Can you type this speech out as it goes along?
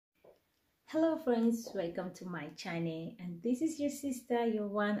Hello friends, welcome to my channel, and this is your sister, your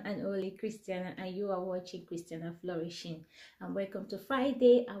one and only Christiana, and you are watching Christiana Flourishing. And welcome to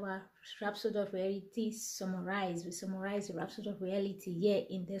Friday, our Rhapsody of Realities summarize. We summarize the Rhapsody of Reality here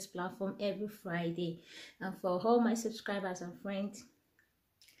in this platform every Friday. And for all my subscribers and friends,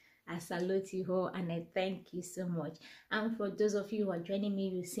 I salute you all and I thank you so much. And for those of you who are joining me,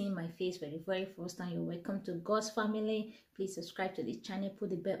 you've seen my face for the very first time, you're welcome to God's family. Please subscribe to the channel,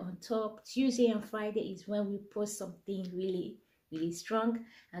 put the bell on top. Tuesday and Friday is when we post something really strong,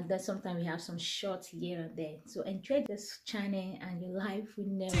 and then sometimes we have some shorts here and there. So enjoy this channel and your life will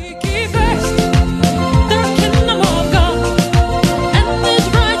never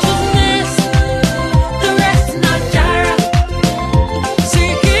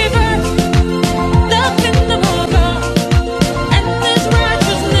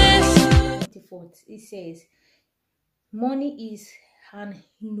it says, money is an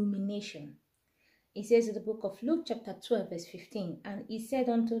illumination. It says in the book of Luke chapter 12 verse 15, and he said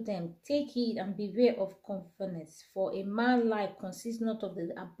unto them, take heed and beware of covetousness, for a man's life consists not of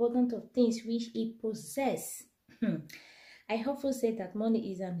the abundance of things which he possesses. I often say that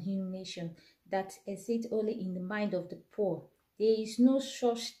money is an illumination that exists only in the mind of the poor. There is no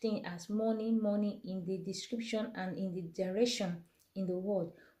such thing as money in the description and in the direction in the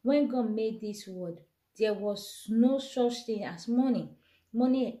world. When God made this world, there was no such thing as money.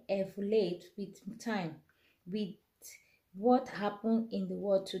 Money evolved with time, with what happened in the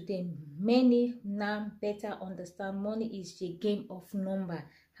world today. Many now better understand money is a game of number.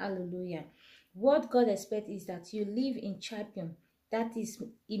 Hallelujah. What God expects is that you live in champion. That is,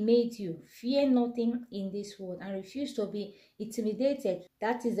 He made you. Fear nothing in this world and refuse to be intimidated.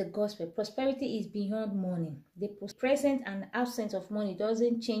 That is the gospel. Prosperity is beyond money. The presence and absence of money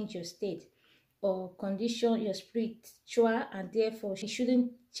doesn't change your state or condition your spiritual, and therefore it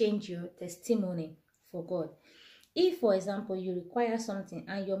shouldn't change your testimony for God. If, for example, you require something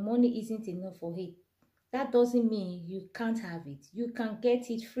and your money isn't enough for it, that doesn't mean you can't have it. You can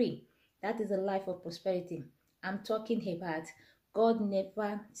get it free. That is a life of prosperity I'm talking about. God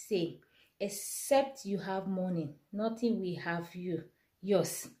never say, except you have money, nothing will have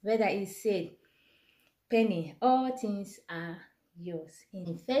yours. Whether it said, penny, all things are yours. In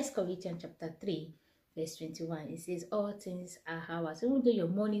 1 Corinthians chapter 3 verse 21, it says all things are ours. Even though your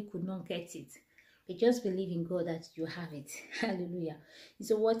money could not get it, but just believe in God that you have it. Hallelujah.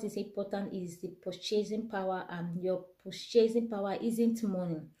 So what is important is the purchasing power, and your purchasing power isn't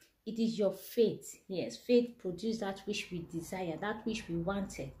money. It is your faith. Yes, faith produces that which we desire, that which we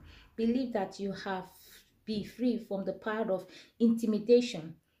wanted. Believe that you have be free from the power of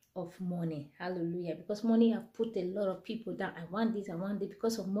intimidation of money. Hallelujah. Because money have put a lot of people down. I want this, I want it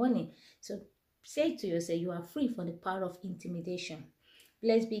because of money. So say to yourself, you are free from the power of intimidation.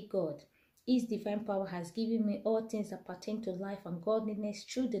 Blessed be God. His divine power has given me all things that pertain to life and godliness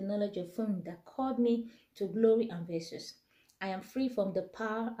through the knowledge of Him that called me to glory and virtues. I am free from the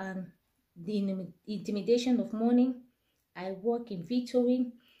power and the intimidation of money. I walk in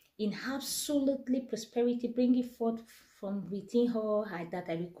victory, in absolutely prosperity, bringing forth from within all that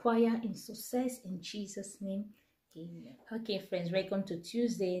I require in success, in Jesus' name. Amen. Okay, friends, welcome to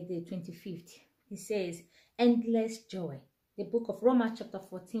Tuesday, the 25th. It says, endless joy. The book of Romans chapter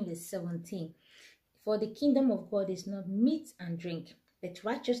 14 verse 17. For the kingdom of God is not meat and drink, but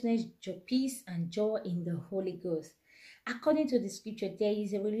righteousness, peace, and joy in the Holy Ghost. According to the scripture, there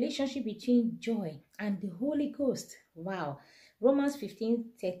is a relationship between joy and the Holy Ghost. Wow. Romans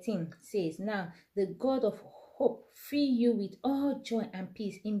 15:13 says, now the God of hope fill you with all joy and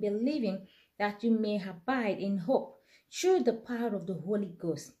peace in believing, that you may abide in hope through the power of the Holy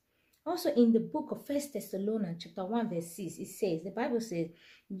Ghost. Also in the book of 1 Thessalonians chapter 1 verse 6, it says, the Bible says,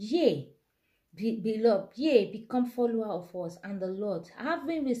 yea, beloved, yea, become follower of us and the Lord,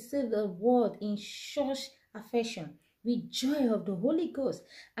 having received the word in such affection, with joy of the Holy Ghost.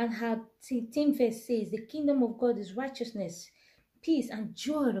 And her 10 verse says, the kingdom of God is righteousness, peace, and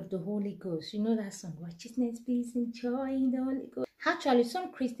joy of the Holy Ghost. You know that song, righteousness, peace, and joy in the Holy Ghost. Actually,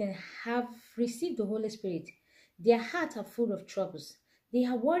 some Christians have received the Holy Spirit. Their hearts are full of troubles. They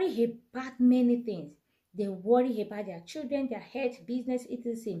are worried about many things. They worry about their children, their health, business,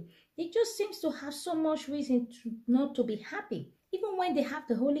 etc. They just seem to have so much reason not to be happy, even when they have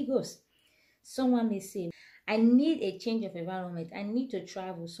the Holy Ghost. Someone may say, I need a change of environment. I need to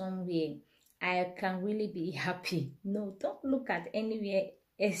travel somewhere. I can really be happy. No, don't look at anywhere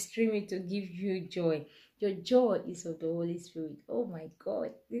extremely to give you joy. Your joy is of the Holy Spirit. Oh my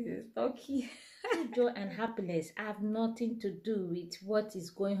God, this is talking. Joy and happiness have nothing to do with what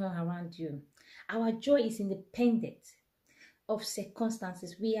is going on around you. Our joy is independent of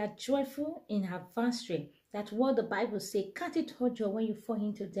circumstances. We are joyful in adversary. That's what the Bible says. Count it all joy when you fall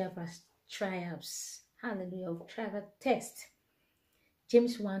into diverse trials. Hallelujah. Of trial test.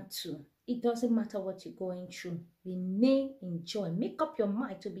 James 1:2. It doesn't matter what you're going through. Remain in joy. Make up your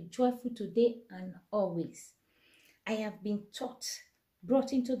mind to be joyful today and always. I have been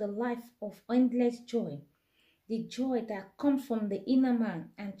brought into the life of endless joy. The joy that comes from the inner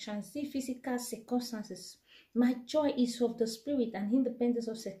man and transcends physical circumstances. My joy is of the spirit and independence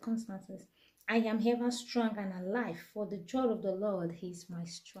of circumstances. I am ever strong and alive, for the joy of the Lord is my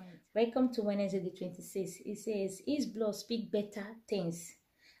strength. Welcome to Wednesday the 26th. It says, His blood speak better things.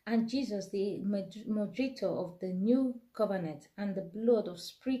 And Jesus, the moderator of the new covenant, and the blood of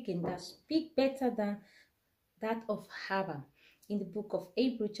sprinkling that speak better than that of Abel. In the book of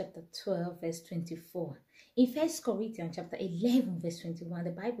Hebrews chapter 12 verse 24. In 1 Corinthians chapter 11 verse 21,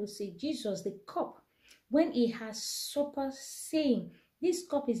 the Bible says Jesus the cup, when he has supper, saying, this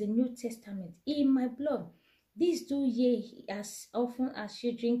cup is the New Testament in my blood. This do ye as often as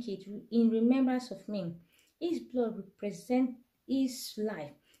you drink it in remembrance of me. His blood represents his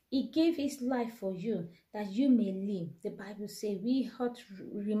life. He gave his life for you that you may live. The Bible says we ought to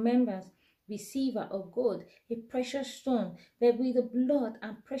remember receiver of gold, a precious stone, but with the blood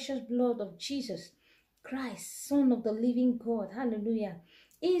and precious blood of Jesus Christ, Son of the living God. Hallelujah.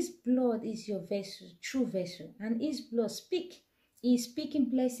 His blood is your vessel, true vessel, and his blood is speaking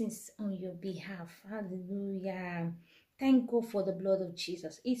blessings on your behalf. Hallelujah. Thank God for the blood of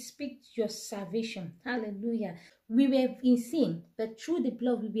Jesus. It speaks your salvation. Hallelujah. We were in sin, but through the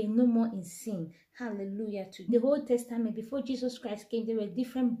blood we were no more in sin. Hallelujah. To the Old Testament, before Jesus Christ came, there were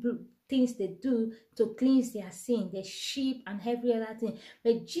different things they do to cleanse their sin, their sheep and every other thing.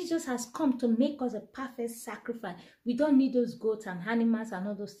 But Jesus has come to make us a perfect sacrifice. We don't need those goats and animals and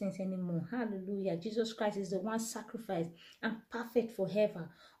all those things anymore. Hallelujah. Jesus Christ is the one sacrificed and perfect forever.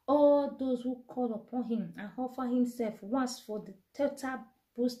 All those who call upon him and offer himself once for the total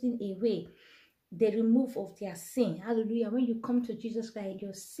boasting away, the remove of their sin. Hallelujah. When you come to Jesus Christ,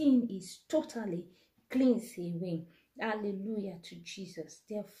 your sin is totally cleansed away. Hallelujah to Jesus.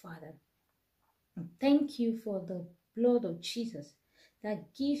 Dear Father, thank you for the blood of Jesus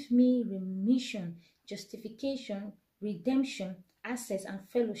that gives me remission, justification, redemption, access, and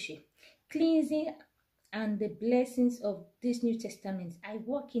fellowship, cleansing, and the blessings of this New Testament. I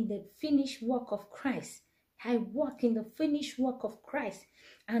walk in the finished work of Christ. I walk in the finished work of Christ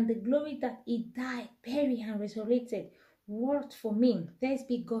and the glory that he died, buried, and resurrected worked for me. Thanks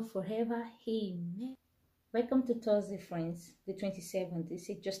be God forever. Amen. Welcome to Thursday, friends, the 27th. It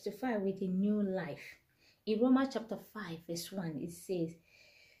says, justify with a new life. In Romans chapter 5, verse 1, it says,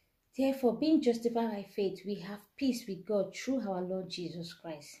 therefore, being justified by faith, we have peace with God through our Lord Jesus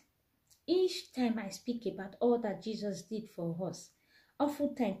Christ. Each time I speak about all that Jesus did for us,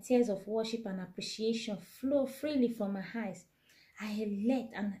 oftentimes tears of worship and appreciation flow freely from my eyes. I let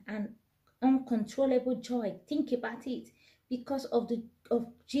an uncontrollable joy think about it. Because of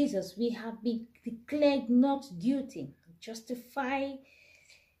Jesus, we have been declared not guilty, justified.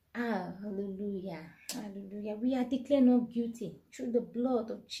 Hallelujah, hallelujah. We are declared not guilty through the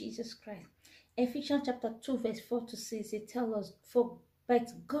blood of Jesus Christ. Ephesians chapter 2 verse 4 to 6, it tells us, for but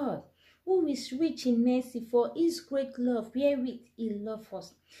God, who is rich in mercy, for his great love wherewith he loved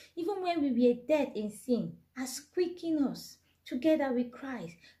us, even when we were dead in sin, has quickened us together with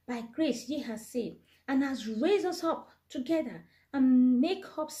Christ. By grace ye are saved, and has raised us up together and make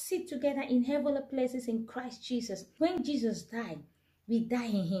up sit together in heavenly places in Christ Jesus. When Jesus died, we die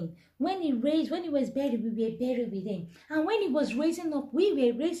in him. When he was buried, we were buried with him. And when he was raising up, we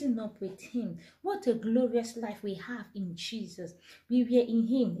were raising up with him. What a glorious life we have in Jesus. We were in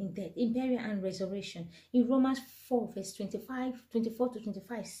him, in death, in burial and resurrection. In Romans 4 verse 24 to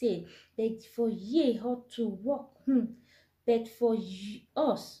 25 say, that for ye ought to walk but for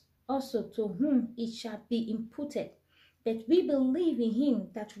us also to whom it shall be imputed. But we believe in him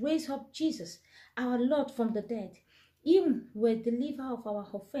that raised up Jesus, our Lord, from the dead. Him were delivered of our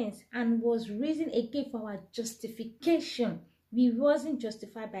offense and was risen again for our justification. We wasn't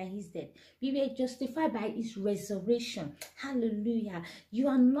justified by his death. We were justified by his resurrection. Hallelujah. You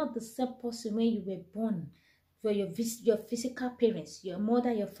are not the same person when you were born. For your physical parents, your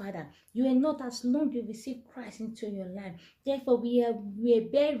mother, your father, you are not, as long you receive Christ into your life. Therefore, we are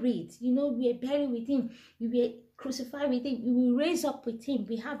buried. We are buried with him. We were crucified with him. We will raise up with him.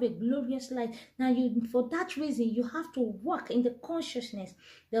 We have a glorious life. Now, for that reason, you have to walk in the consciousness,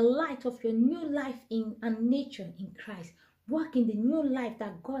 the light of your new life and nature in Christ. Walk in the new life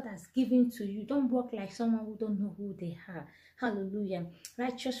that God has given to you. Don't walk like someone who don't know who they are. Hallelujah.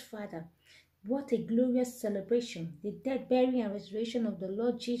 Righteous Father, What a glorious celebration the death, burial, and resurrection of the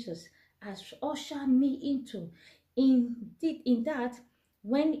Lord Jesus has ushered me into. Indeed, in that,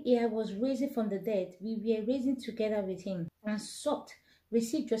 when he was raised from the dead, we were raised together with him and sought,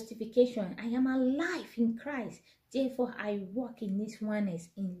 received justification. I am alive in Christ. Therefore, I walk in this oneness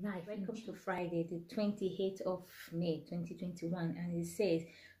in life. Welcome to Friday, the 28th of May, 2021. And it says,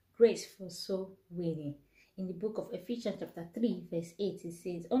 grace for soul winning. In the book of Ephesians chapter 3, verse 8, it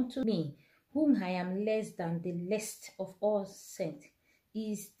says, unto me, whom I am less than the least of all saints,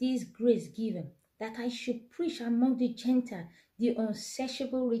 is this grace given, that I should preach among the Gentiles the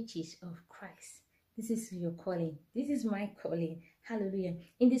unsearchable riches of Christ. This is your calling. This is my calling. Hallelujah.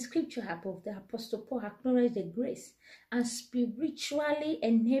 In the scripture above, the Apostle Paul acknowledged the grace and spiritually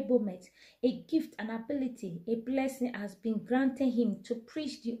enablement, a gift, an ability, a blessing has been granted him to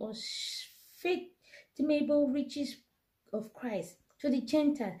preach the unfathomable riches of Christ to the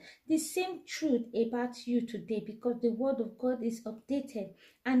Gentiles. The same truth about you today, because the word of God is updated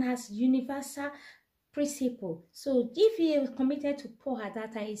and has universal principle. So if he was committed to Paul at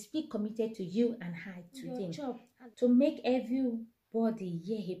that time, he's still committed to you and I today. Your job to make everybody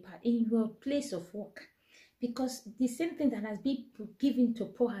hear a part in your place of work, because the same thing that has been given to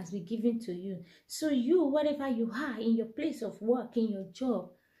Paul has been given to you. So you, whatever you are in your place of work, in your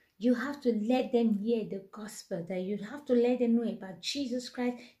job, you have to let them hear the gospel, that you have to let them know about Jesus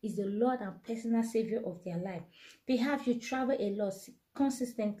Christ is the Lord and personal Savior of their life. Perhaps you travel a lot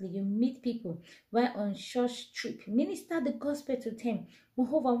consistently, you meet people while on church trip, minister the gospel to them.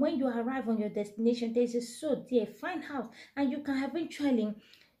 Moreover, when you arrive on your destination, there is a soul there, find house, and you can eventually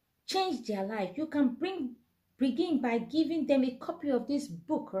change their life. You can begin by giving them a copy of this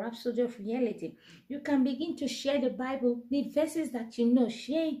book, Rhapsody of Reality. You can begin to share the Bible, the verses that you know,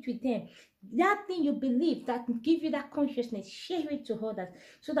 share it with them. That thing you believe that give you that consciousness, share it to others,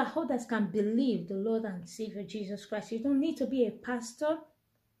 so that others can believe the Lord and Savior Jesus Christ. You don't need to be a pastor.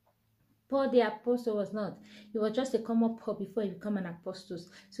 Paul the apostle was not. He was just a common Paul before he became an apostle.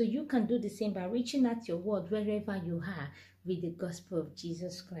 So you can do the same by reaching out your world wherever you are with the gospel of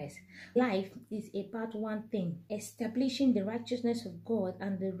Jesus Christ. Life is about one thing: establishing the righteousness of God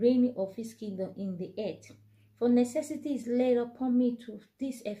and the reign of his kingdom in the earth. For necessity is laid upon me to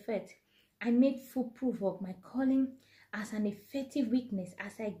this effect. I made full proof of my calling as an effective witness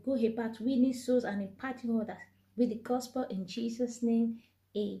as I go about winning souls and imparting others with the gospel in Jesus' name.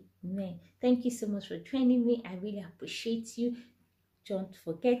 Amen. Thank you so much for joining me. I really appreciate you. Don't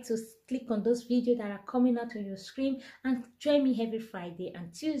forget to click on those videos that are coming out on your screen and join me every Friday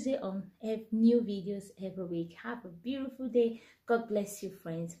and Tuesday on new videos every week. Have a beautiful day. God bless you,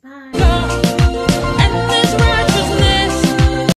 friends. Bye.